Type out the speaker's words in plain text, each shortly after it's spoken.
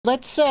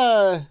Let's,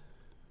 since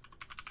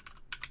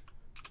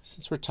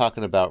we're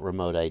talking about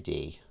remote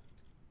ID,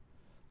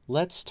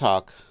 let's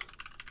talk,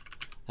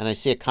 and I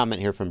see a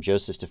comment here from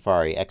Joseph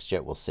Tafari,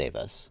 XJet will save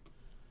us.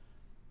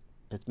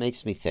 It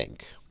makes me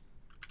think.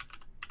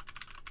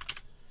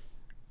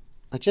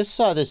 I just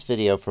saw this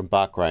video from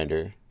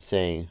Botgrinder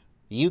saying,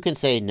 you can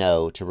say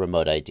no to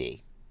remote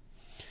ID.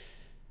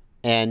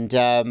 And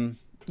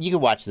you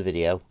can watch the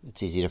video.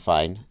 It's easy to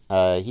find.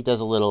 He does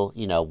a little,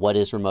 you know, what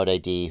is remote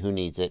ID, who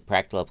needs it,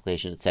 practical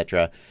application,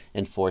 etc.,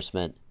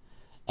 enforcement,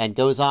 and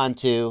goes on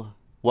to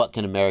what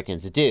can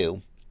Americans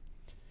do.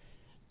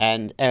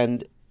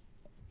 And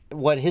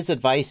what his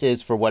advice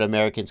is for what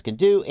Americans can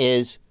do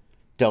is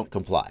don't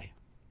comply.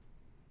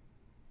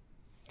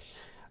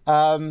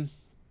 And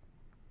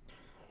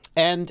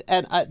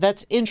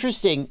that's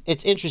interesting.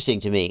 It's interesting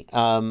to me.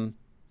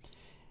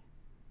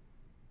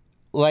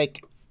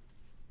 Like,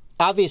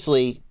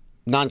 obviously,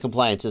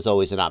 non-compliance is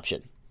always an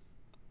option.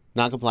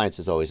 Non-compliance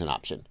is always an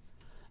option.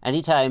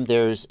 Anytime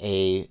there's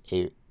a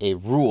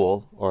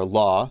rule or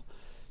law,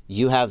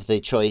 you have the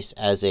choice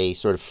as a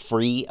sort of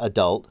free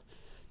adult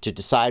to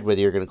decide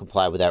whether you're going to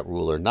comply with that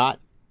rule or not.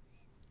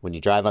 When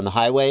you drive on the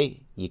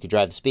highway, you can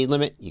drive the speed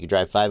limit. You can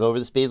drive 5 over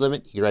the speed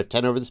limit. You can drive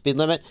 10 over the speed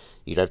limit.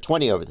 You can drive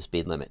 20 over the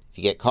speed limit. If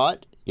you get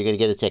caught, you're going to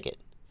get a ticket,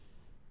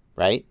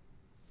 right?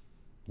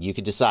 You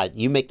can decide.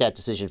 You make that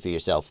decision for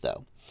yourself,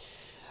 though.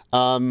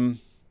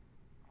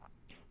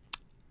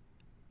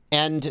 And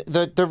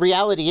the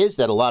reality is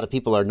that a lot of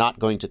people are not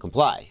going to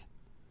comply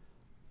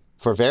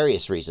for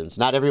various reasons.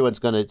 Not everyone's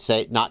going to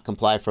say not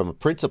comply from a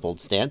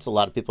principled stance. A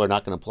lot of people are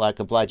not going to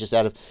comply just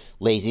out of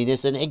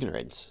laziness and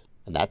ignorance.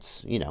 And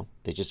that's, you know,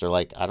 they just are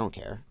like, I don't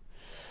care.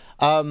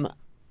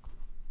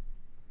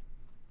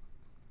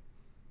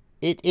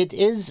 It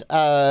is,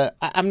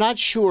 I'm not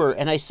sure,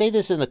 and I say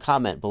this in the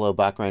comment below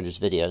Bachgrinder's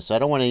video, so I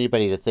don't want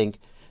anybody to think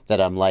that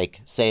I'm,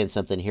 like, saying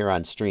something here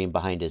on stream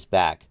behind his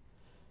back.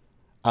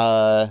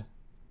 And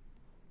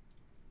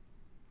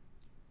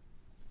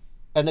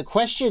the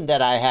question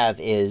that I have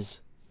is,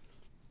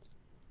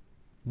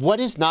 what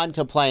is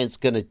non-compliance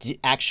going to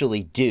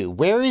actually do?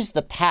 Where is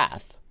the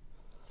path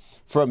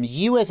from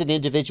you as an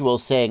individual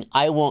saying,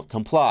 I won't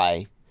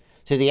comply,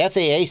 to the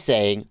FAA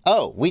saying,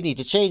 oh, we need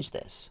to change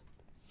this?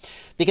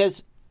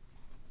 Because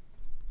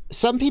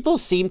some people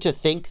seem to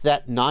think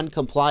that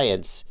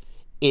non-compliance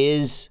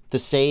is the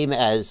same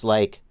as,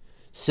 like,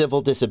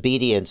 civil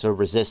disobedience or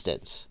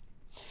resistance.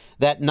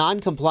 That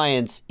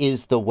non-compliance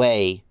is the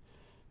way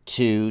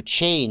to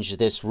change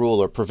this rule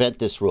or prevent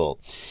this rule.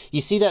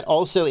 You see that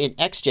also in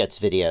XJet's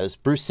videos.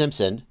 Bruce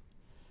Simpson,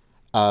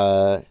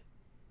 and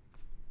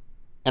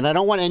I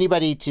don't want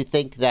anybody to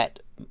think that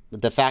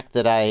the fact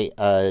that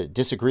I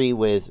disagree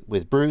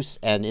with Bruce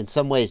and in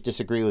some ways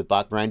disagree with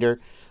Bachgrinder,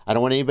 I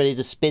don't want anybody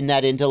to spin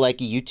that into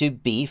like a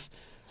YouTube beef,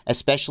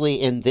 especially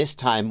in this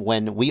time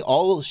when we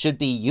all should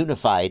be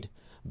unified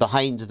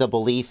behind the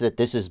belief that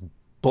this is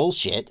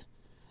bullshit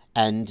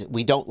and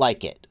we don't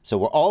like it. So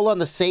we're all on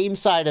the same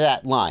side of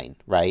that line,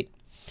 right?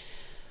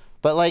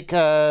 But like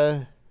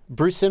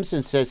Bruce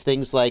Simpson says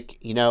things like,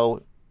 you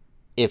know,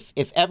 if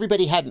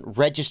everybody hadn't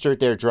registered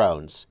their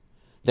drones,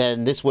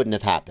 then this wouldn't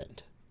have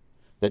happened.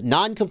 That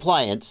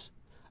non-compliance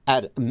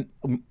at an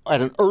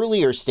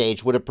earlier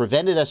stage would have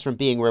prevented us from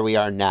being where we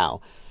are now.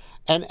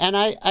 And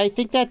I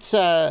think that's,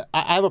 I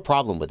have a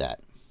problem with that.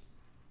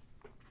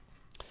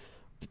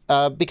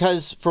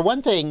 Because for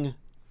one thing,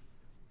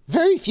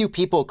 very few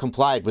people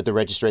complied with the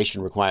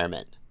registration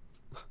requirement.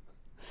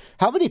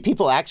 How many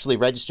people actually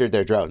registered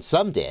their drones?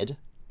 Some did.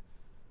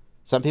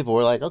 Some people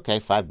were like, okay,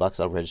 $5,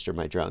 I'll register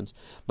my drones.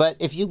 But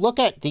if you look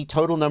at the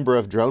total number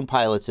of drone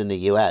pilots in the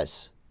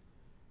U.S.,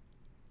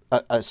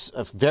 a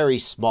very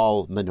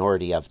small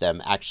minority of them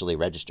actually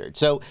registered.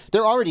 So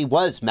there already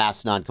was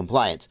mass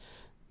non-compliance,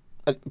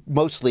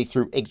 mostly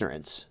through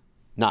ignorance,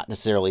 not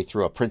necessarily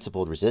through a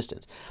principled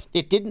resistance.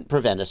 It didn't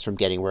prevent us from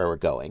getting where we're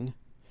going.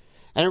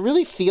 And it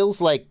really feels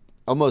like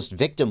almost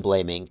victim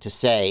blaming to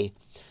say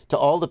to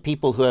all the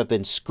people who have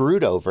been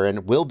screwed over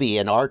and will be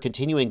and are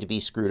continuing to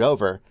be screwed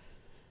over,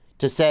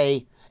 to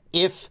say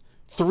if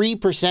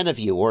 3% of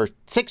you or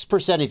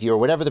 6% of you or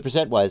whatever the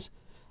percent was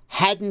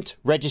hadn't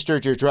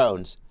registered your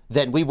drones,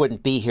 then we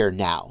wouldn't be here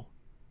now.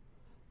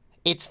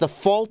 It's the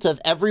fault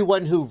of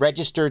everyone who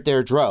registered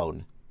their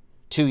drone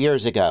 2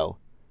 years ago.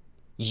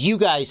 You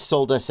guys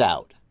sold us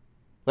out.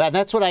 And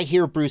that's what I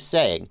hear Bruce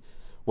saying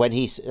when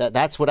he's,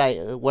 that's what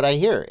I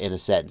hear in a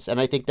sense. And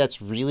I think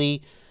that's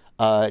really,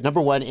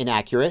 number one,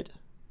 inaccurate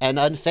and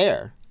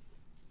unfair.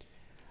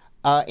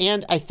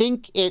 And I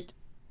think it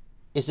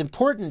is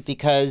important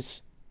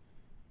because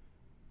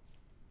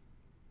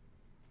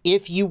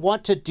if you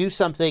want to do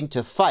something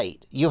to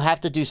fight, you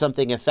have to do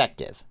something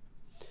effective.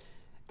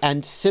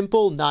 And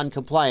simple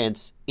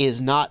non-compliance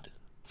is not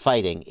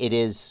fighting.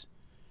 It's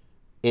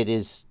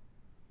not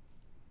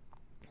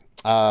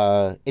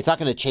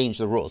going to change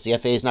the rules. The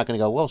FAA is not going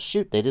to go, well,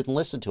 shoot, they didn't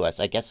listen to us.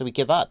 I guess we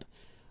give up.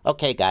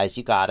 Okay, guys,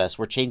 you got us.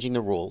 We're changing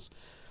the rules.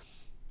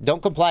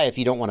 Don't comply if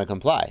you don't want to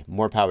comply.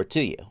 More power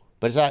to you.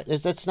 But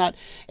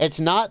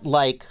it's not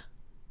like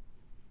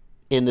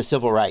in the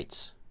civil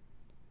rights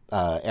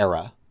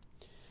era,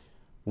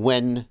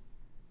 when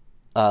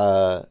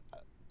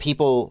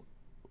people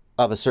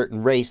of a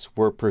certain race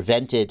were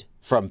prevented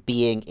from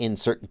being in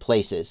certain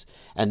places.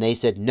 And they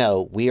said,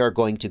 no, we are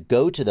going to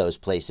go to those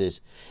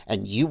places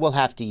and you will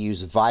have to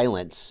use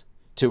violence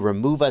to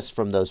remove us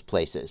from those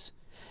places.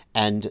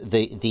 And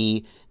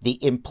the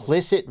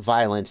implicit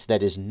violence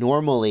that is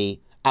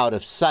normally out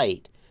of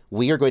sight,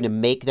 we are going to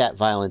make that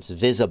violence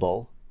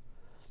visible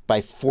by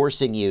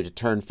forcing you to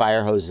turn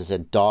fire hoses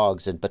and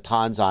dogs and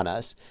batons on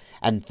us.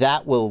 And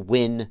that will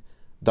win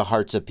the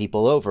hearts of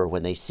people over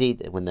when they see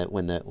when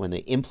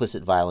the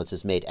implicit violence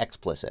is made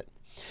explicit.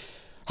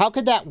 How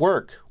could that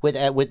work with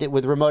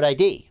remote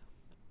ID?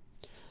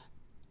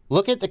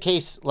 Look at the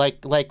case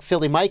like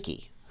Philly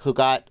Mikey, who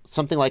got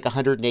something like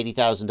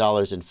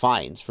 $180,000 in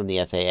fines from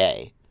the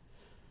FAA.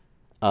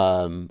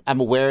 I'm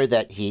aware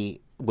that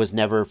he was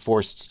never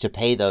forced to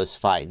pay those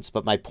fines,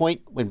 but my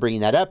point when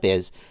bringing that up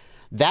is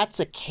that's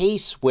a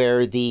case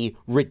where the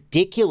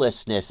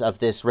ridiculousness of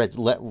this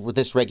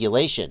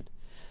regulation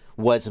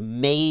was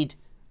made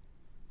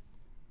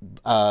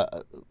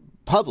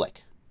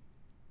public,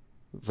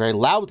 very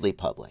loudly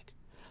public.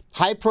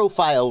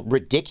 High-profile,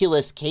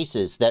 ridiculous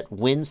cases that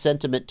win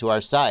sentiment to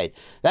our side,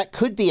 that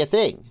could be a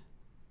thing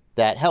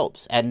that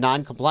helps, and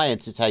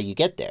non-compliance is how you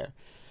get there.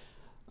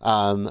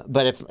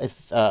 But if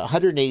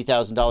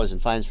 $180,000 in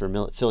fines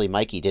for Philly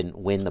Mikey didn't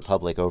win the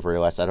public over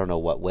to us, I don't know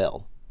what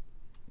will.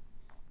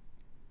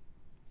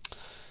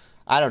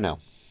 I don't know.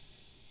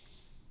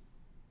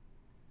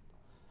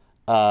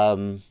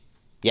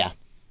 Yeah,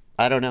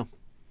 I don't know.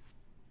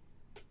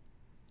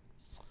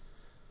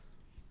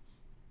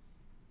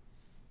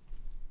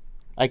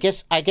 I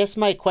guess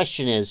my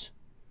question is,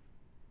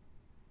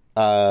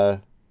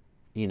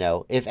 you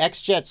know, if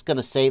XJet's going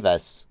to save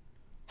us,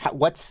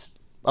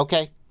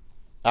 okay,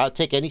 I'll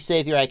take any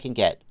savior I can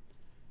get.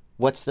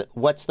 What's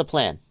the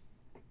plan?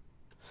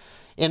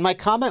 In my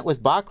comment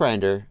with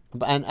Bachgrinder,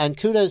 and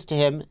kudos to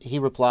him, he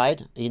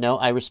replied, you know,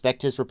 I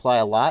respect his reply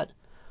a lot.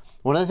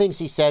 One of the things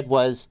he said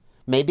was,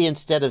 maybe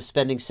instead of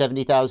spending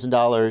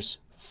 $70,000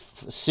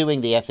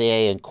 suing the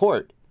FAA in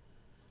court,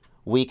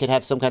 we could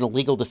have some kind of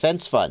legal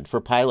defense fund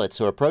for pilots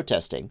who are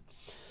protesting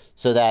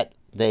so that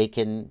they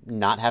can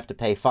not have to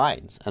pay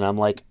fines. And I'm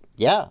like,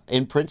 yeah,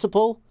 in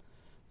principle,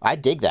 I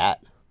dig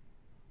that.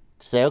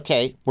 Say,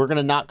 okay, we're going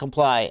to not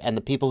comply, and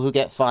the people who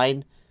get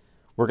fined,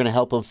 we're going to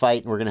help them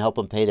fight, and we're going to help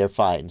them pay their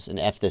fines and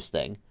F this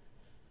thing.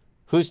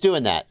 Who's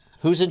doing that?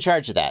 Who's in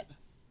charge of that?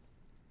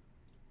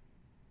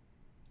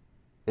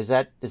 Is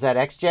that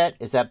XJet?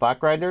 Is that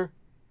Bachgrinder?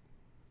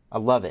 I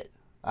love it.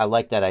 I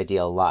like that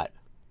idea a lot.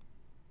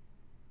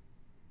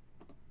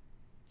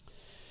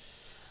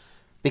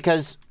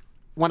 Because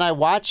when I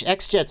watch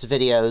XJet's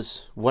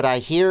videos, what I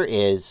hear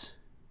is,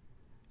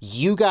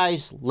 you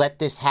guys let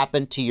this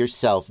happen to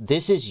yourself.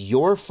 This is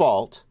your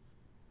fault.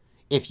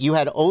 If you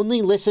had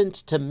only listened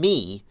to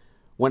me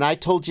when I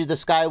told you the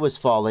sky was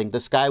falling, the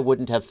sky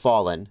wouldn't have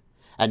fallen.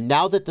 And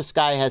now that the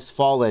sky has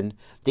fallen,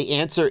 the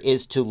answer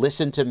is to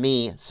listen to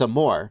me some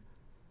more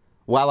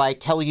while I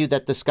tell you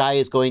that the sky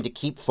is going to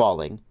keep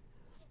falling.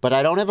 But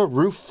I don't have a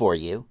roof for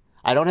you.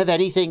 I don't have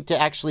anything to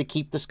actually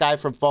keep the sky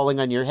from falling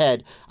on your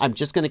head. I'm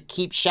just going to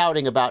keep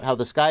shouting about how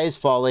the sky is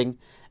falling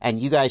and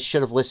you guys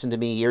should have listened to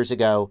me years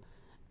ago.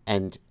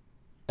 And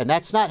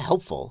that's not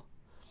helpful.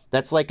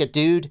 That's like a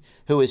dude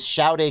who is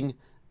shouting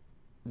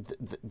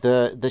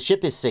the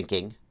ship is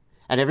sinking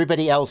and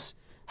everybody else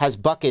has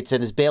buckets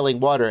and is bailing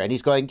water, and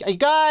he's going, hey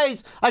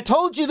guys, I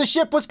told you the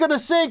ship was going to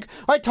sink.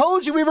 I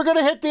told you we were going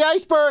to hit the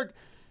iceberg.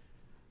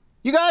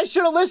 You guys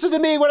should have listened to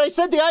me when I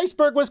said the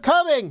iceberg was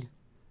coming.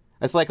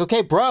 It's like,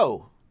 okay,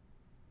 bro,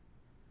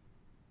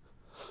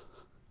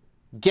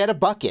 get a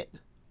bucket.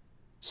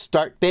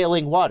 Start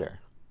bailing water.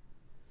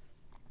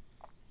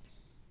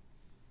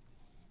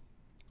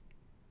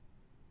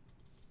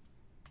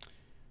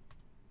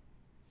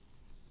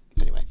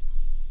 Anyway.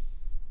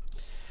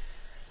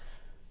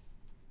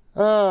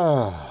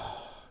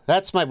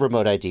 That's my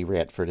remote ID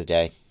rant for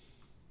today.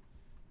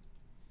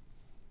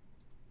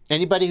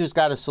 Anybody who's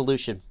got a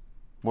solution,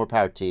 more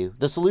power to you.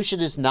 The solution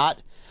is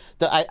not...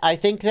 I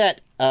think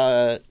that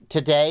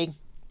today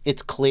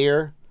it's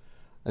clear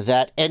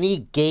that any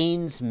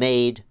gains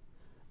made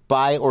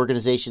by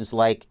organizations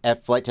like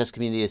Flight Test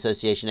Community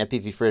Association,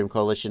 FPV Freedom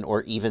Coalition,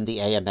 or even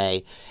the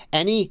AMA,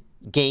 any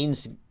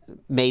gains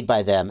made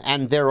by them,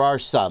 and there are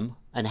some,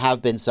 and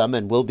have been some,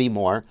 and will be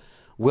more,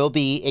 will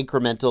be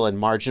incremental and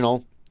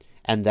marginal,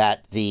 and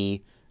that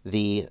the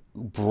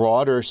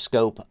broader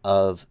scope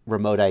of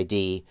remote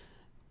ID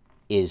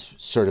is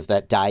sort of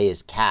that die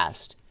is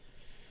cast.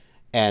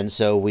 And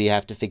so we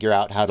have to figure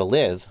out how to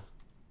live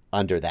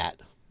under that.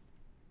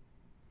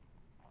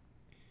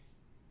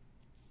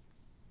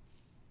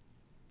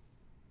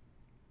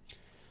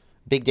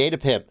 Big Data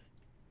Pimp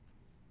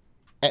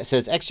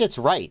says, XJet's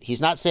right.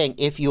 He's not saying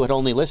if you had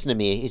only listened to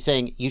me. He's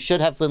saying you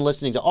should have been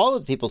listening to all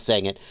of the people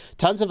saying it.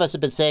 Tons of us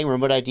have been saying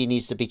remote ID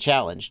needs to be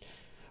challenged.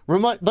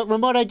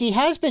 Remote ID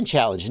has been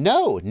challenged.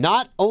 No,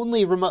 not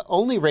only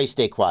only race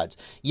day quads.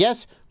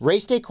 Yes,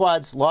 race day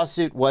quads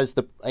lawsuit was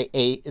the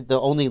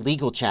only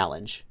legal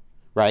challenge,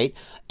 right?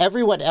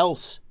 Everyone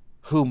else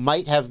who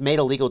might have made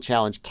a legal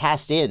challenge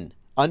cast in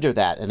under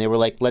that, and they were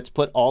like, let's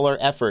put all our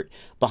effort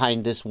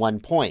behind this one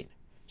point.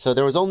 So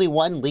there was only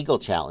one legal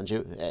challenge.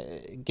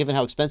 Given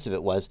how expensive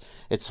it was,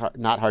 it's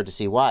not hard to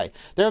see why.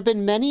 There have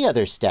been many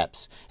other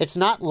steps. It's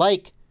not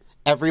like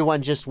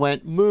everyone just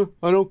went, "Meh,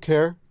 I don't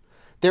care."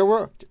 There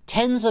were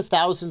tens of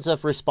thousands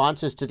of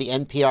responses to the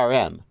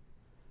NPRM.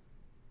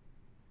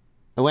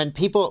 When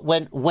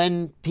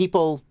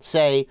people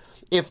say,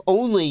 "If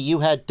only you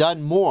had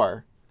done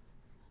more,"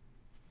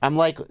 I'm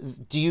like,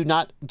 do you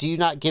not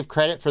give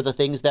credit for the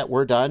things that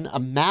were done? A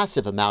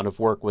massive amount of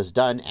work was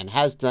done and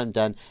has been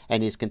done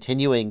and is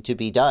continuing to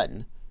be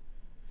done.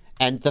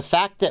 And the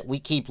fact that we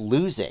keep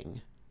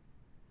losing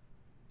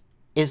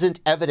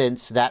isn't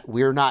evidence that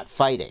we're not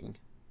fighting.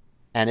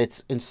 And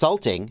it's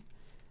insulting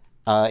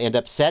and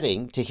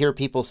upsetting to hear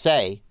people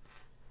say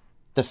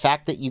the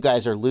fact that you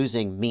guys are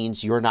losing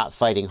means you're not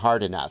fighting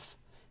hard enough,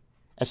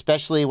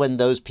 especially when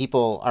those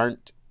people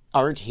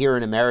aren't here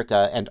in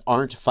America and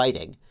aren't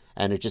fighting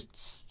and are just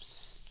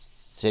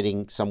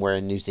sitting somewhere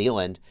in New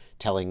Zealand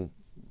telling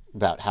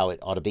about how it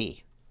ought to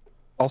be.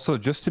 Also,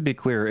 just to be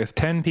clear, if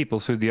 10 people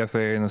sued the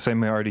FAA in the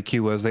same way RDQ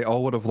was, they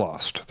all would have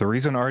lost. The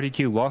reason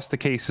RDQ lost the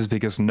case is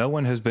because no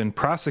one has been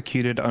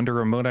prosecuted under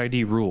remote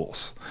ID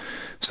rules.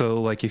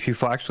 So, like, if you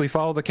actually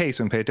follow the case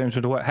and pay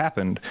attention to what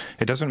happened,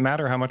 it doesn't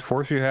matter how much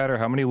force you had or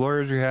how many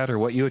lawyers you had or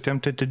what you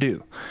attempted to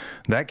do.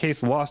 That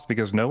case lost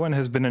because no one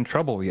has been in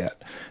trouble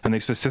yet. And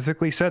they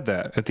specifically said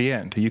that at the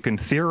end. You can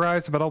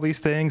theorize about all these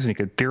things, and you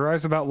can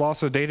theorize about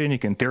loss of data, and you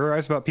can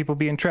theorize about people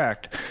being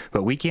tracked,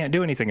 but we can't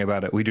do anything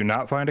about it. We do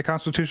not find a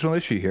constitutional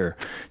issue here.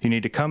 You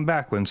need to come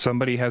back when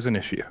somebody has an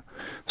issue.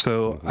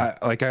 So,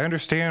 I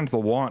understand the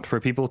want for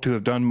people to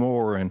have done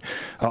more and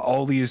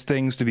all these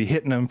things to be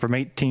hitting them from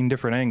 18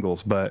 different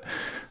angles, but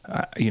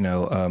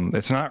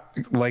it's not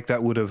like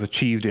that would have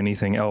achieved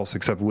anything else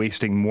except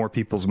wasting more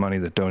people's money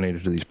that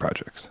donated to these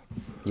projects.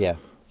 Yeah.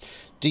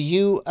 Do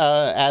you,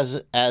 as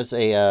a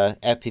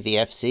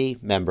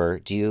FPVFC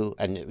member,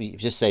 and you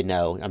just say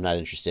no, I'm not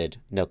interested,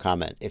 no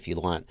comment if you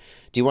want.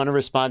 Do you want to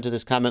respond to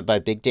this comment by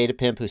Big Data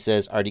Pimp, who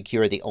says RDQ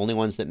are the only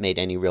ones that made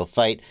any real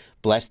fight?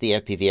 Bless the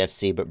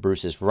FPVFC, but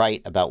Bruce is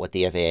right about what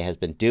the FAA has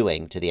been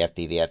doing to the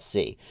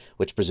FPVFC,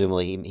 which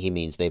presumably he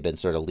means they've been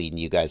sort of leading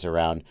you guys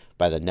around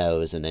by the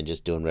nose and then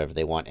just doing whatever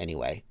they want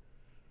anyway.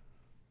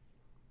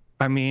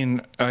 I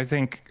mean, I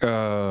think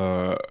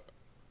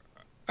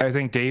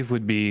Dave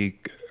would be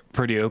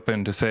pretty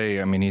open to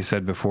say, I mean, he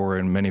said before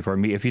in many of our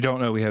if you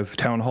don't know, we have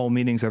town hall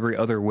meetings every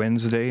other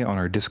Wednesday on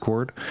our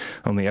Discord,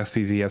 on the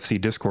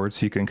FPVFC Discord,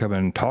 so you can come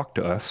and talk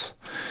to us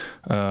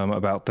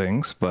about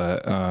things.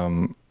 But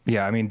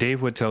yeah, I mean,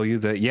 Dave would tell you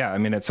that, yeah, I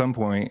mean, at some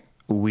point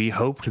we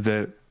hoped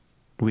that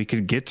we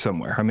could get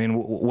somewhere. I mean,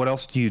 what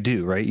else do you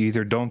do, right? You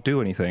either don't do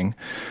anything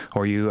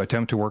or you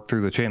attempt to work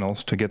through the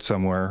channels to get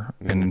somewhere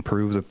and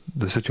improve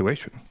the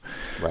situation.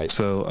 Right.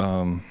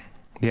 So,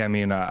 yeah, I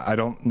mean, I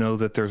don't know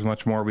that there's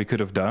much more we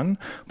could have done,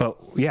 but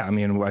yeah, I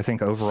mean, I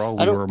think overall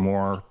we were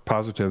more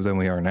positive than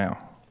we are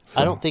now. So.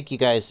 I don't think you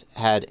guys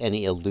had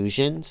any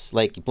illusions.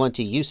 Like,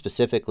 Blunty, you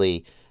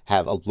specifically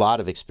have a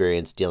lot of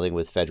experience dealing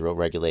with federal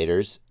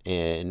regulators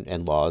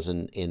and laws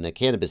in the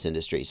cannabis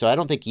industry. So I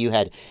don't think you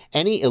had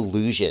any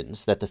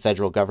illusions that the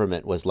federal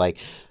government was like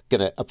going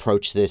to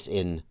approach this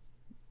in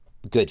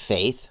good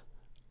faith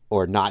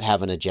or not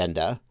have an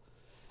agenda.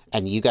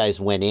 And you guys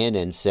went in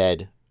and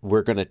said,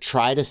 we're going to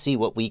try to see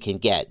what we can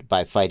get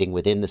by fighting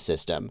within the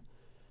system,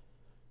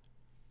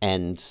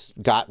 and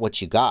got what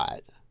you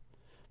got.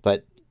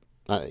 But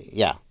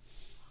yeah,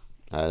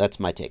 that's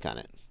my take on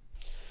it.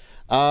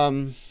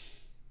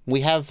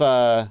 We have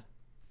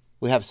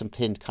some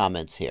pinned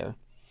comments here.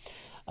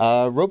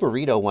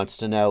 Roborito wants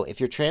to know,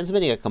 if you're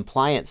transmitting a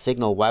compliant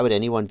signal, why would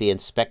anyone be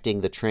inspecting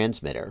the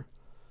transmitter?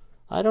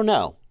 I don't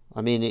know.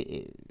 I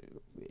mean,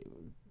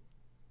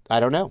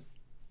 I don't know.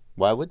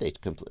 Why would they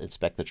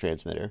inspect the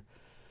transmitter?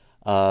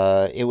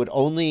 It would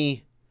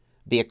only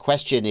be a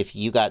question if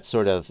you got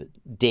sort of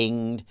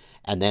dinged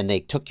and then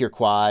they took your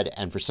quad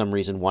and for some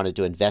reason wanted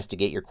to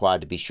investigate your quad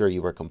to be sure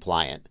you were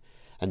compliant.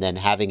 And then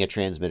having a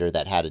transmitter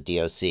that had a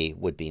DOC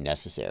would be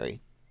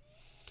necessary.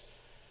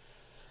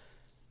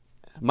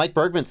 Mike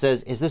Bergman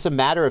says, is this a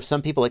matter of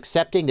some people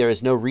accepting there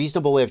is no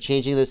reasonable way of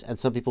changing this and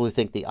some people who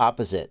think the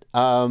opposite?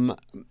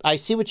 I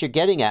see what you're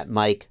getting at,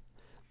 Mike.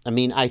 I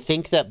mean, I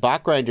think that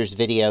Bachgrinder's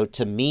video,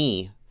 to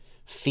me,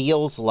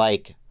 feels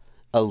like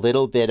a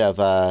little bit of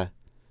a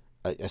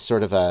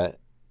sort of a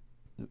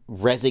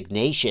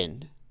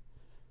resignation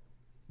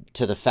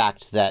to the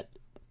fact that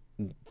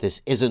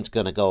this isn't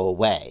going to go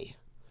away.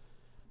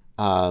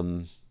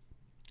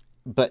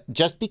 But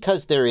just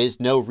because there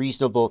is no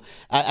reasonable,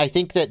 I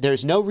think that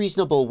there's no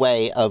reasonable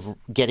way of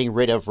getting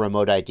rid of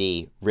remote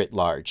ID writ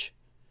large,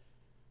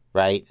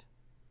 right?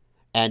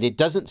 And it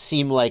doesn't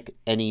seem like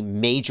any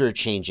major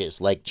changes,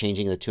 like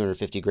changing the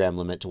 250-gram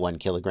limit to 1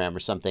 kilogram or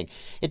something.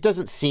 It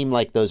doesn't seem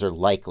like those are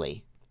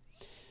likely.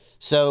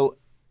 So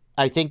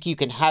I think you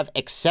can have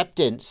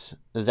acceptance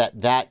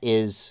that that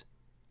is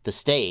the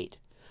state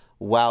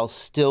while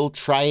still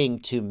trying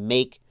to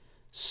make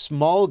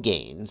small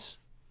gains.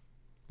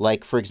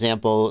 Like, for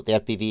example, the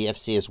FPV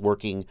FC is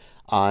working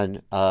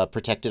on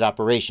protected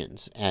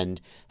operations and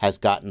has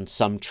gotten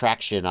some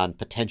traction on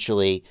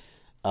potentially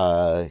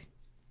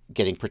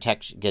getting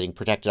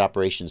protected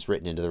operations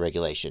written into the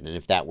regulation. And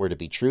if that were to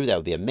be true, that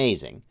would be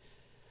amazing.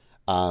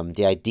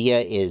 The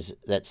idea is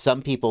that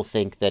some people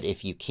think that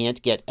if you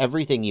can't get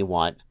everything you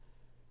want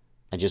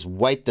and just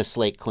wipe the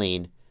slate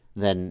clean,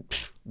 then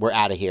we're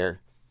out of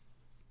here.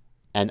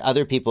 And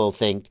other people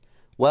think,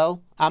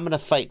 well, I'm going to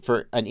fight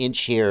for an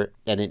inch here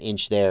and an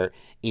inch there,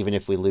 even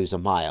if we lose a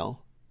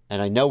mile.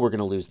 And I know we're going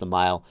to lose the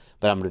mile,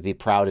 but I'm going to be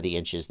proud of the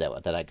inches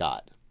that I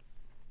got.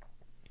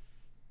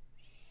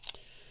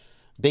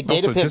 Big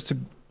data Also, pip.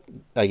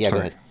 Yeah, go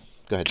ahead.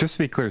 Go ahead. Just to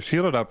be clear,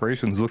 shielded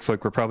operations looks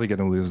like we're probably going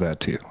to lose that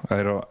too.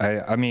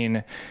 I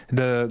mean,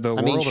 the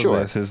world sure.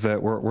 of this is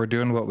that we're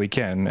doing what we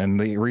can, and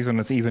the reason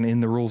it's even in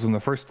the rules in the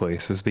first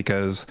place is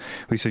because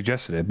we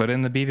suggested it. But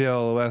in the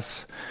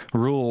BVLOS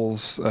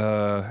rules,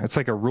 it's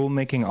like a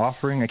rulemaking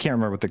offering. I can't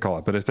remember what they call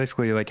it, but it's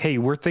basically like, hey,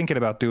 we're thinking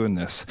about doing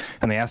this,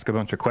 and they ask a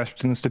bunch of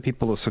questions to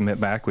people to submit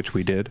back, which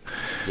we did.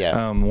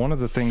 Yeah. One of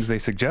the things they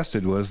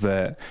suggested was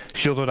that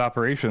shielded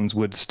operations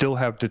would still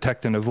have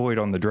detect and avoid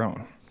on the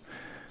drone.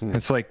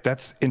 It's like,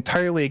 that's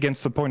entirely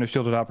against the point of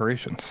shielded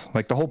operations.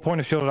 Like, the whole point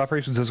of shielded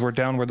operations is we're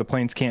down where the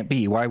planes can't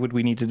be. Why would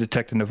we need to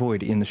detect and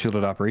avoid in the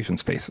shielded operation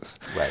spaces?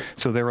 Right.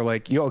 So they were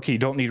like, okay, you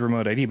don't need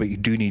remote ID, but you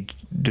do need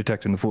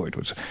detect and avoid,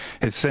 which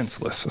is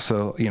senseless.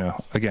 So,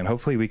 again,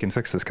 hopefully we can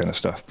fix this kind of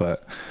stuff.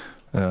 But,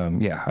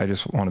 yeah, I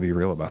just want to be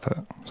real about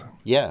that. So.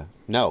 Yeah,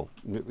 no.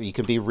 You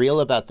can be real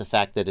about the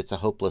fact that it's a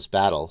hopeless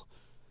battle.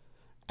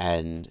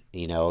 And,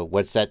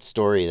 what's that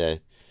story?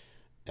 The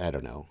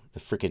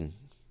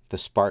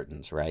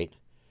Spartans, right?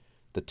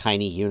 The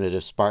tiny unit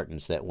of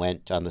Spartans that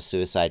went on the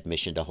suicide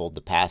mission to hold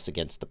the pass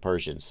against the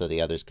Persians so the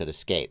others could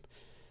escape.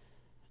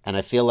 And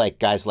I feel like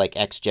guys like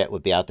XJet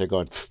would be out there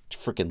going,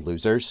 freaking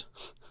losers.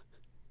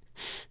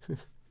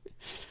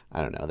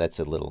 I don't know. That's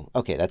a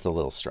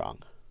little strong.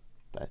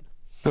 But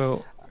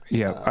so,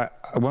 yeah,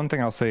 one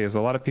thing I'll say is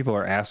a lot of people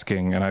are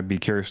asking, and I'd be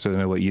curious to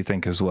know what you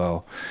think as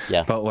well.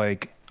 Yeah. But,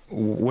 like,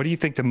 what do you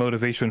think the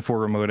motivation for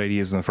remote ID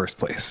is in the first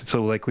place?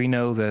 So, like, we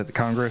know that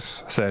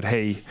Congress said,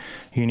 hey,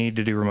 you need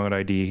to do remote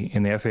ID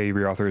in the FAA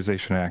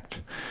Reauthorization Act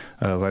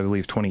of, I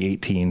believe,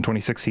 2018.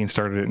 2016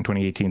 started it, and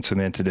 2018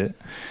 cemented it.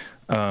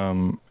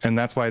 And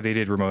that's why they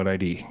did remote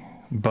ID.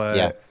 But,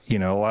 yeah.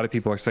 A lot of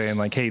people are saying,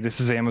 like, hey,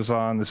 this is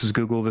Amazon, this is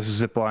Google, this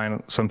is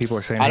Zipline. Some people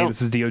are saying, hey, this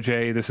is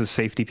DOJ, this is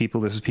safety people,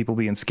 this is people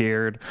being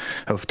scared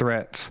of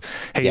threats.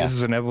 Hey, This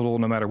is inevitable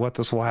no matter what,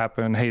 this will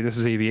happen. Hey, this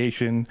is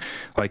aviation.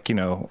 Like,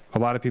 a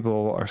lot of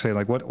people are saying,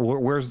 like,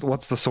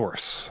 what's the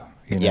source?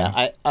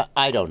 Yeah,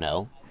 I don't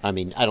know. I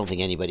mean, I don't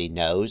think anybody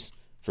knows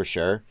for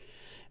sure.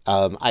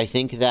 I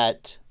think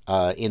that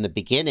in the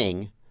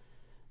beginning,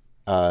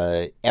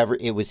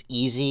 it was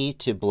easy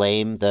to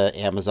blame the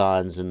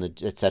Amazons and the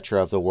et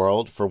cetera of the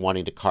world for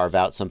wanting to carve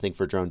out something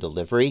for drone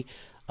delivery.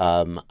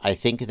 I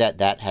think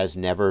that has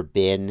never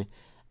been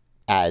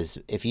as,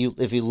 if you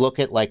look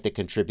at like the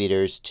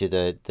contributors to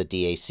the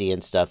DAC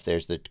and stuff,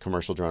 there's the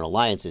Commercial Drone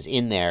Alliance is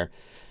in there,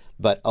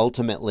 but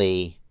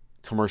ultimately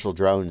commercial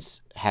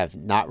drones have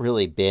not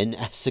really been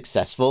as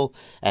successful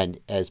and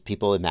as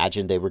people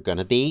imagined they were going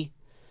to be.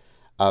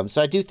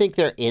 So I do think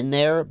they're in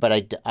there,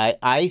 but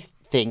I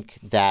think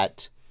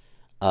that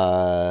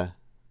the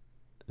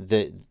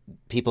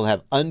people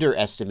have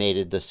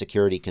underestimated the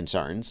security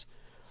concerns.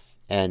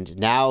 And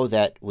now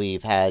that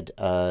we've had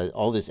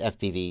all this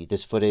FPV,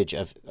 this footage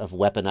of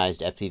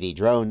weaponized FPV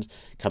drones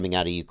coming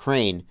out of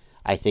Ukraine,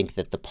 I think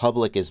that the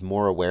public is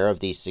more aware of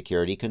these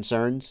security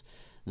concerns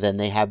than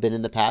they have been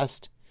in the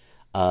past.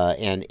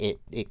 And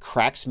it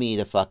cracks me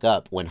the fuck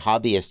up when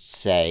hobbyists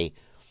say,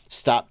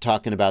 stop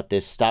talking about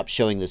this, stop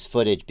showing this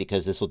footage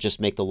because this will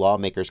just make the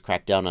lawmakers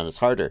crack down on us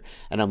harder.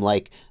 And I'm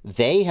like,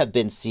 they have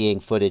been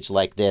seeing footage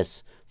like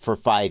this for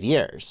 5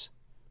 years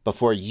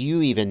before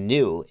you even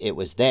knew it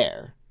was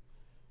there.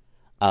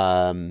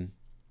 Or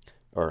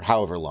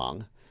however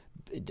long.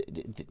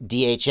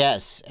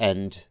 DHS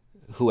and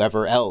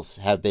whoever else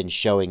have been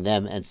showing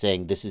them and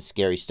saying, this is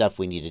scary stuff,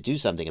 we need to do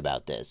something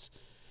about this.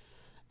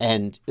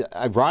 And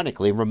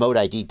ironically, remote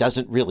ID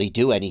doesn't really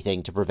do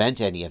anything to prevent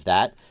any of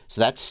that.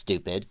 So that's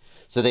stupid.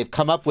 So they've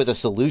come up with a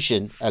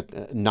solution, a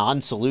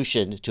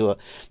non-solution to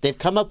they've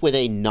come up with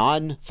a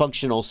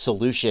non-functional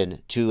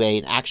solution to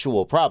an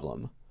actual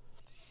problem.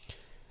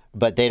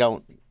 But they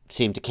don't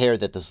seem to care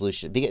that the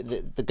solution,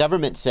 the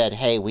government said,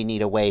 hey, we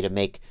need a way to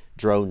make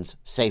drones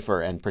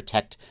safer and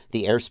protect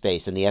the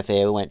airspace. And the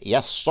FAA went,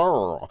 yes,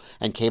 sir,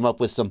 and came up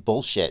with some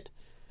bullshit.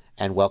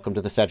 And welcome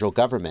to the federal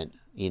government.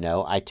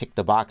 I ticked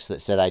the box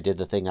that said I did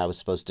the thing I was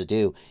supposed to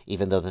do,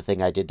 even though the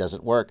thing I did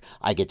doesn't work.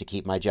 I get to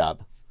keep my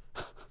job.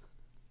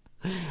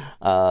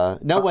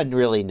 No one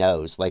really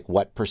knows like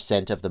what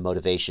 % of the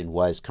motivation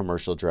was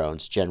commercial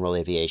drones, general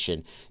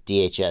aviation,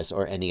 DHS,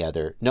 or any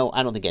other. No,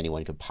 I don't think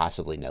anyone could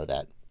possibly know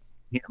that.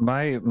 Yeah,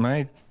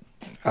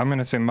 I'm going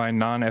to say my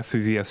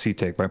non-FPVFC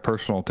take, my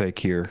personal take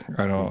here,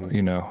 I don't,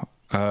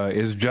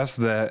 is just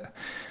that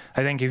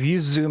I think if you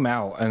zoom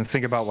out and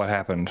think about what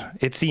happened,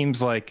 it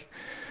seems like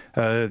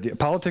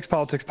politics.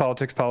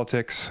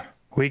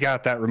 We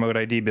got that remote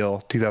ID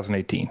bill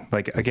 2018.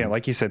 Like, again,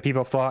 like you said,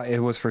 people thought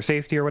it was for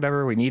safety or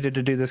whatever. We needed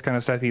to do this kind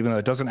of stuff, even though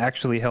it doesn't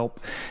actually help.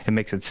 It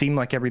makes it seem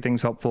like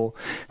everything's helpful.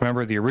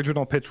 Remember, the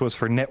original pitch was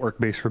for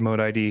network-based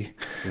remote ID.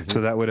 So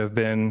that would have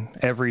been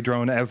every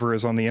drone ever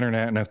is on the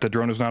internet. And if the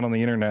drone is not on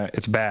the internet,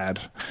 it's bad,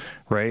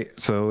 right?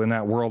 So in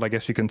that world, I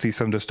guess you can see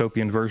some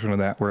dystopian version of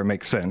that where it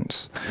makes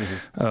sense.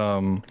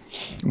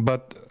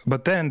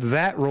 But then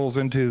that rolls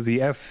into the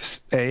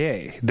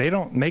FAA. They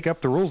don't make up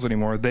the rules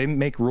anymore. They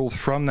make rules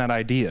from that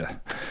idea,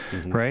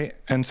 right?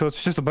 And so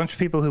it's just a bunch of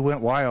people who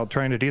went wild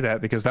trying to do that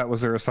because that was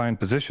their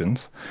assigned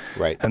positions.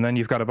 Right. And then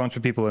you've got a bunch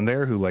of people in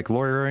there who like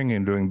lawyering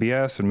and doing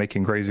BS and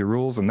making crazy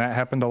rules, and that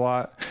happened a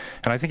lot.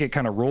 And I think it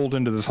kind of rolled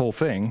into this whole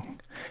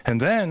thing. And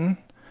then,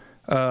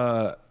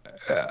 I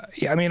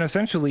mean,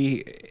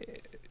 essentially,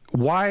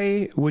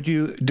 why would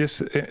you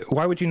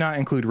not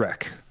include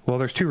rec? Well,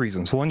 there's two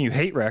reasons. One, you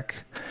hate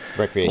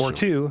recreational. Or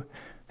two,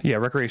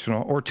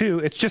 recreational. Or two,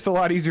 it's just a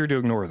lot easier to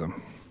ignore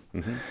them.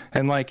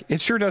 And like, it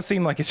sure does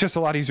seem like it's just a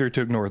lot easier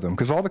to ignore them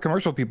because all the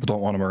commercial people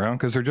don't want them around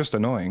because they're just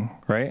annoying,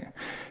 right?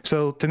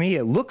 So to me,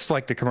 it looks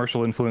like the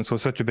commercial influence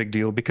was such a big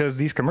deal because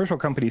these commercial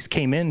companies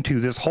came into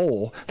this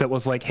hole that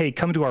was like, hey,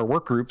 come to our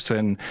work groups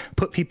and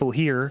put people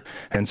here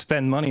and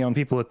spend money on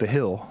people at the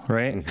Hill,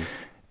 right?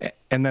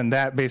 And then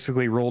that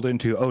basically rolled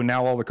into, oh,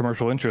 now all the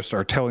commercial interests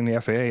are telling the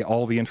FAA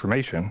all the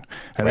information,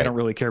 and they don't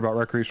really care about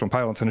recreational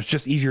pilots, and it's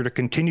just easier to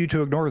continue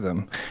to ignore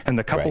them. And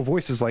the couple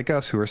voices like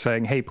us who are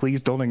saying, hey,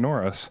 please don't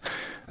ignore us,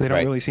 they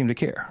don't really seem to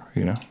care,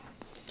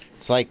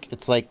 It's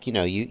like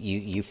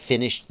you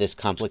finished this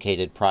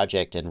complicated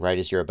project, and right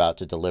as you're about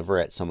to deliver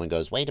it, someone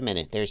goes, wait a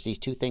minute, there's these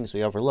two things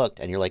we overlooked,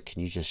 and you're like,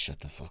 can you just shut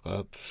the fuck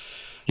up?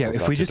 Yeah,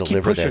 if we just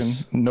keep pushing,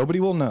 nobody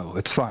will know.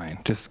 It's fine.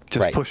 Just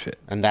push it.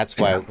 And that's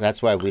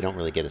why we don't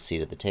really get a seat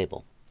at the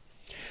table.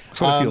 That's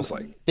what it feels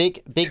like.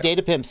 Big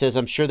Data Pimp says,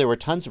 I'm sure there were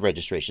tons of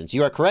registrations.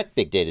 You are correct,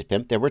 Big Data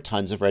Pimp. There were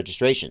tons of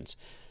registrations.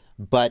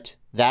 But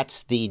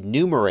that's the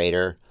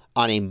numerator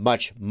on a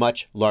much,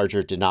 much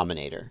larger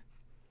denominator.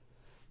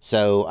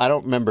 So I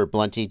don't remember,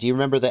 Blunty. Do you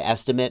remember the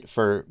estimate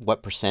for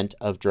what %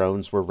 of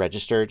drones were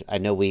registered? I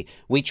know we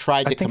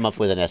tried to come up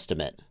with an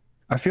estimate.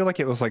 I feel like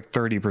it was like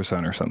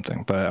 30% or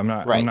something, but I'm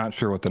not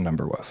sure what the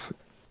number was.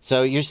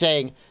 So you're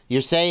saying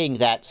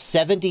that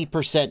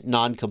 70%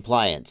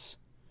 non-compliance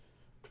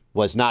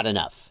was not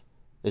enough.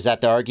 Is that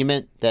the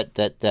argument that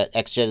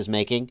XJet is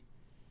making?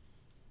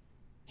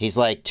 He's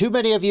like, too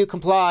many of you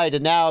complied,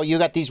 and now you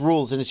got these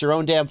rules, and it's your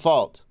own damn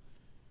fault.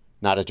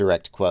 Not a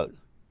direct quote.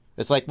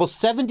 It's like, well,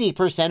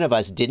 70% of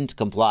us didn't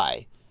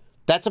comply.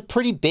 That's a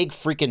pretty big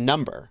freaking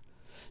number.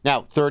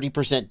 Now,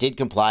 30% did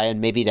comply,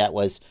 and maybe that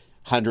was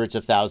hundreds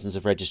of thousands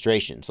of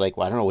registrations. Like,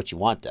 well, I don't know what you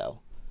want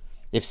though.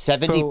 If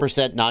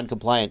 70%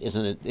 non-compliant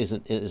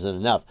isn't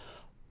enough,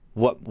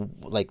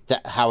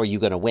 how are you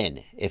going to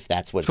win if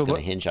that's what it's going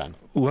to hinge on?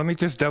 Let me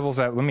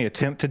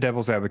attempt to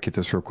devil's advocate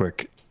this real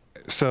quick.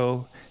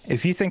 So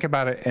if you think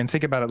about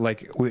it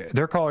like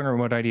they're calling a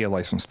remote ID a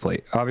license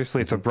plate.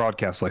 Obviously, it's a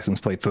broadcast license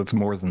plate, so it's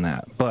more than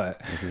that.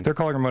 But they're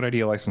calling remote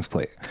ID a license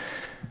plate.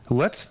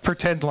 Let's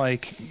pretend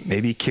like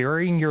maybe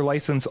carrying your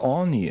license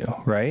on you,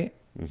 right,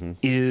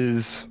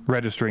 is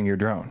registering your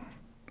drone.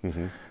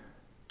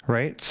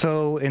 Right?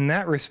 So in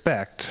that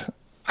respect,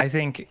 I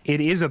think it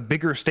is a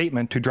bigger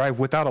statement to drive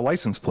without a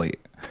license plate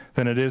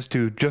than it is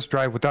to just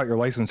drive without your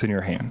license in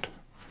your hand.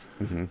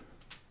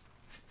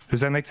 Does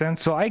that make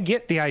sense? So I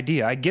get the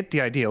idea.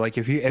 Like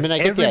if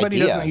everybody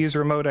doesn't use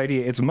remote ID,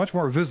 it's much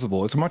more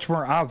visible. It's much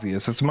more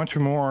obvious. It's much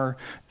more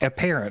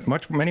apparent.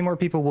 Many more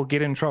people will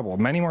get in trouble.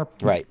 Many more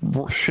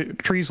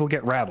trees will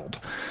get rattled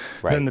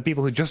than the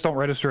people who just don't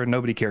register and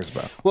nobody cares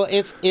about. Well,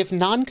 if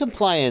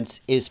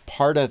non-compliance is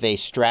part of a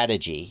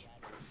strategy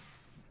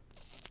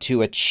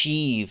to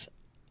achieve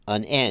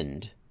an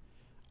end,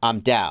 I'm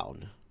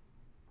down.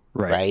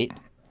 Right?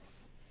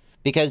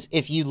 Because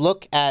if you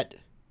look at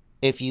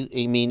if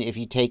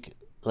you take,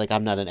 like,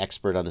 I'm not an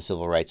expert on the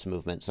civil rights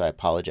movement, so I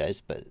apologize,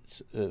 but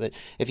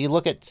if you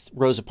look at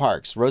Rosa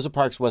Parks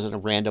wasn't a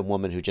random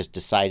woman who just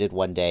decided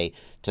one day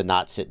to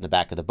not sit in the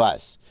back of the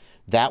bus.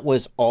 That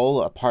was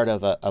all a part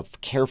of a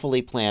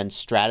carefully planned,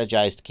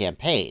 strategized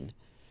campaign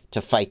to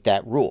fight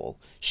that rule.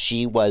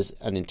 She was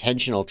an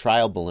intentional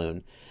trial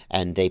balloon,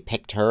 and they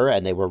picked her,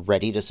 and they were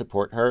ready to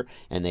support her,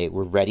 and they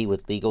were ready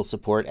with legal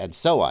support, and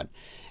so on.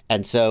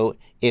 And so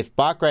if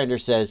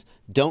Bachgrinder says,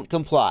 don't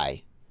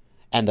comply,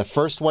 and the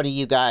first one of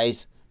you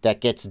guys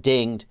that gets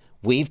dinged,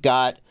 we've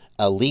got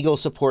a legal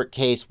support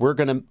case.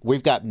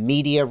 We've got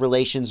media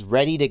relations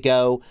ready to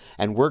go,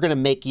 and we're gonna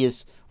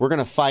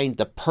find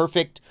the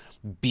perfect,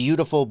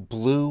 beautiful,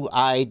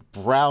 blue-eyed,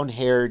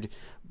 brown-haired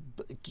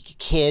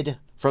kid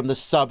from the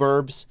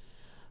suburbs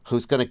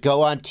who's going to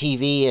go on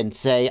TV and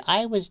say,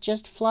 I was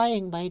just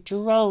flying my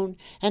drone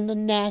and the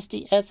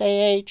nasty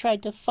FAA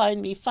tried to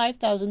fine me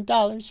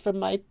 $5,000 from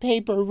my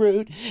paper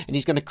route. And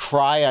he's going to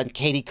cry on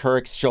Katie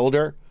Couric's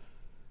shoulder.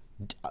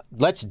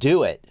 Let's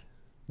do it.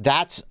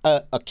 That's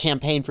a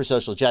campaign for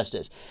social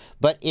justice.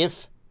 But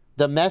if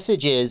the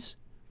message is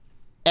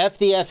F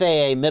the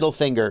FAA, middle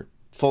finger,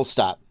 full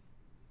stop,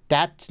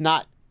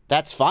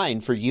 that's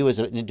fine for you as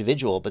an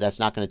individual, but that's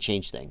not going to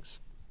change things.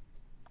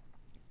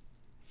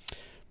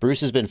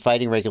 Bruce has been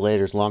fighting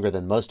regulators longer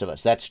than most of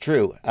us. That's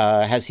true.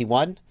 Has he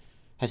won?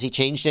 Has he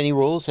changed any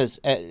rules?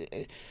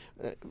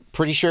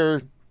 Pretty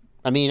sure.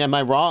 I mean, am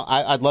I wrong?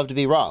 I'd love to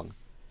be wrong.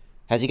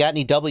 Has he got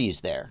any W's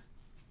there?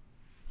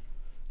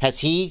 Has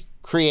he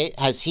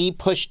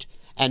pushed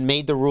and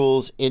made the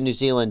rules in New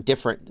Zealand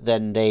different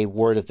than they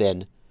would have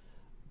been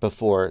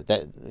before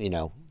that,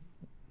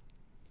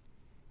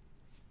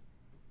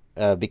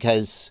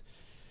 because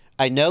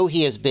I know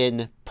he has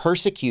been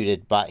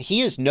persecuted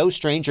he is no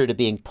stranger to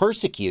being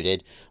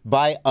persecuted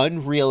by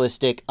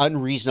unrealistic,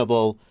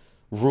 unreasonable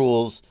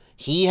rules.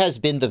 He has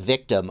been the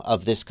victim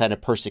of this kind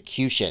of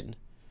persecution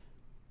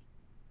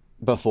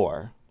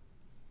before.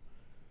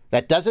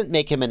 That doesn't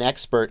make him an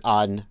expert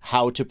on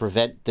how to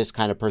prevent this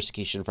kind of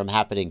persecution from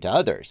happening to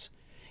others.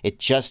 It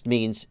just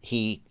means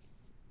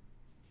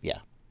yeah.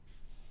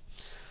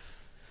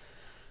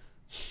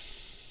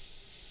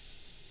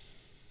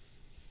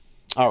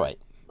 All right.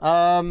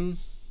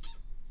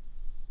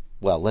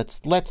 Well,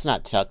 let's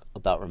not talk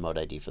about remote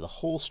ID for the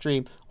whole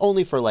stream,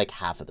 only for like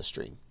half of the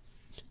stream.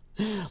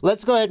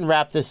 Let's go ahead and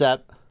wrap this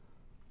up.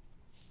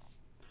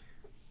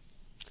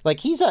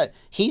 Like, he's a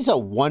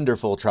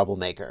wonderful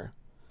troublemaker.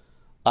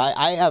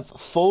 I have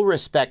full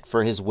respect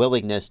for his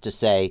willingness to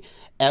say,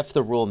 F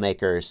the rule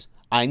makers,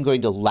 I'm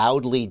going to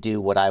loudly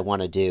do what I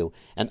want to do,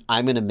 and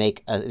I'm going to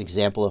make an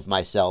example of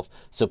myself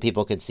so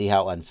people can see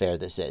how unfair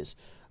this is.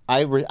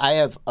 I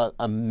have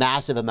a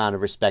massive amount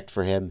of respect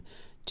for him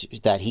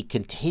that he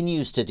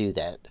continues to do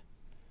that.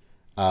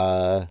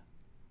 I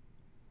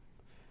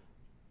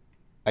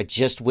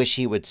just wish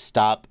he would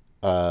stop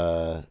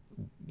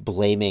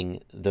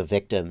blaming the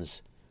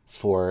victims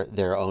for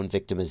their own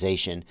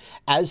victimization.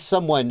 As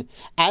someone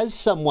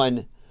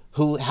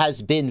who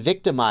has been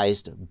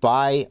victimized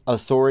by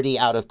authority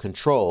out of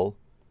control,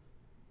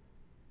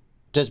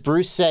 does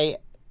Bruce say,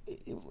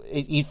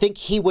 you think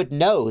he would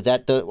know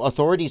that the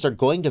authorities are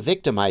going to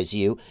victimize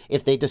you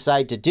if they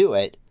decide to do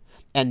it,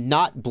 and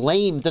not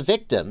blame the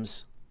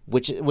victims,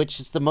 which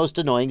is the most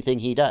annoying thing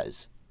he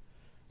does.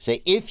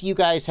 Say, if you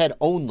guys had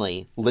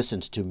only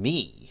listened to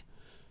me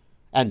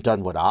and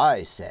done what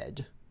I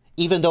said,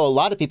 even though a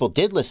lot of people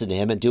did listen to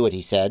him and do what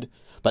he said,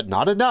 but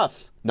not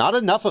enough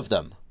of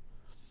them.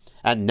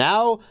 And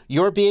now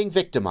you're being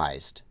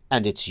victimized,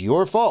 and it's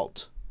your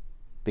fault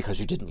because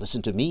you didn't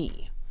listen to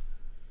me.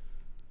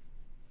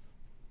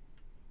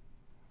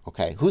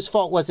 Okay, whose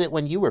fault was it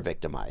when you were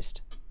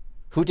victimized?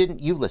 Who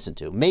didn't you listen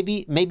to?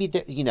 Maybe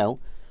the,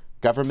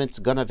 government's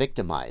gonna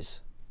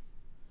victimize,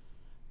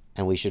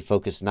 and we should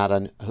focus not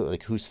on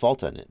whose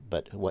fault on it,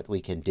 but what we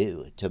can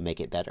do to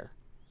make it better.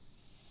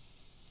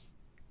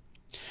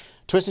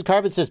 Twisted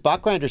Carbon says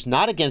Bot Grinder's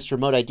not against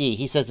remote ID.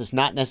 He says it's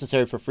not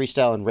necessary for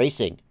freestyle and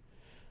racing.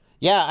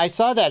 Yeah, I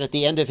saw that at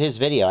the end of his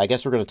video. I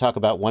guess we're going to talk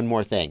about one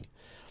more thing.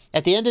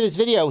 At the end of his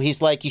video,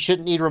 he's like, you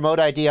shouldn't need remote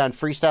ID on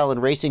freestyle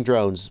and racing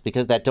drones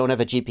because that don't have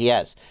a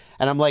GPS.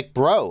 And I'm like,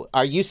 bro,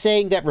 are you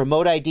saying that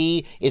remote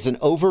ID is an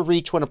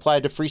overreach when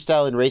applied to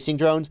freestyle and racing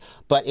drones,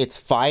 but it's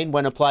fine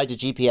when applied to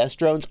GPS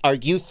drones? Are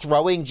you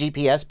throwing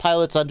GPS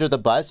pilots under the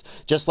bus,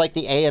 just like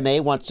the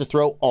AMA wants to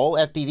throw all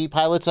FPV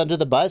pilots under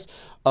the bus?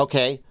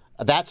 Okay,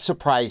 that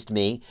surprised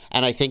me,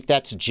 and I think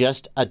that's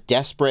just I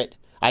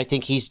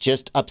think he's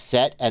just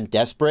upset and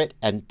desperate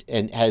and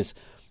has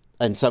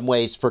in some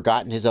ways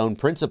forgotten his own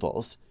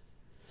principles.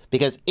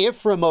 Because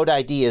if remote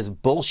ID is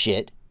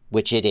bullshit,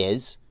 which it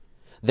is,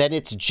 then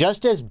it's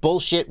just as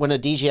bullshit when a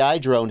DJI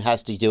drone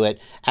has to do it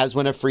as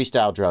when a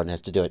freestyle drone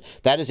has to do it.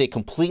 That is a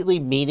completely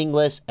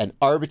meaningless and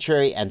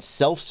arbitrary and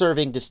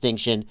self-serving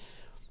distinction.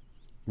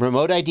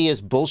 Remote ID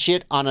is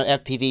bullshit on an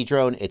FPV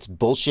drone, it's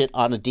bullshit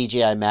on a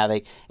DJI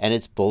Mavic, and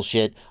it's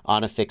bullshit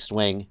on a fixed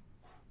wing.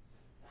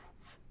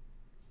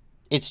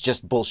 It's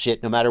just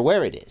bullshit no matter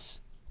where it is.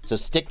 So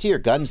stick to your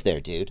guns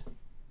there, dude,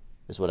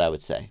 is what I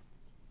would say.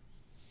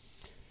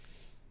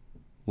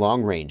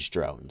 Long-range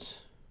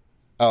drones.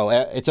 Oh,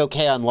 it's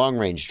okay on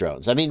long-range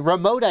drones. I mean,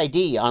 remote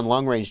ID on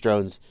long-range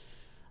drones,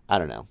 I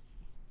don't know.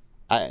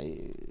 All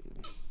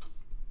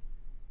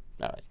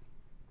right.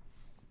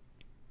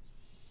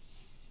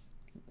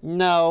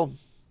 No.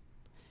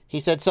 He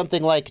said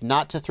something like,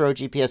 not to throw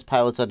GPS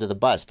pilots under the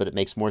bus, but it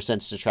makes more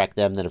sense to track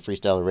them than a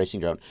freestyle or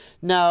racing drone.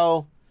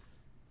 No.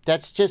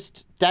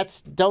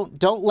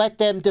 Don't let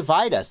them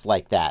divide us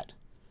like that.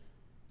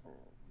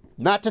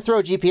 Not to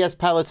throw GPS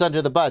pilots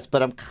under the bus,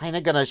 but I'm kind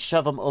of going to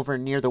shove them over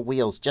near the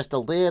wheels just a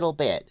little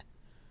bit.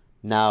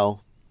 No.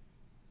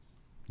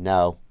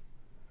 No.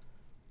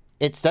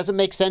 It doesn't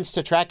make sense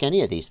to track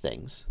any of these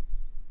things.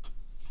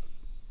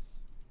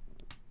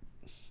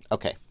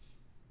 Okay.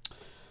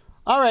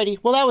 Alrighty.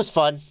 Well, that was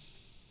fun.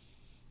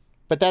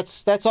 But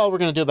that's all we're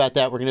going to do about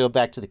that. We're going to go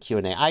back to the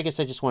Q&A. I guess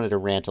I just wanted to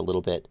rant a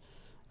little bit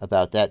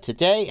about that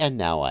today, and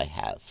now I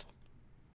have.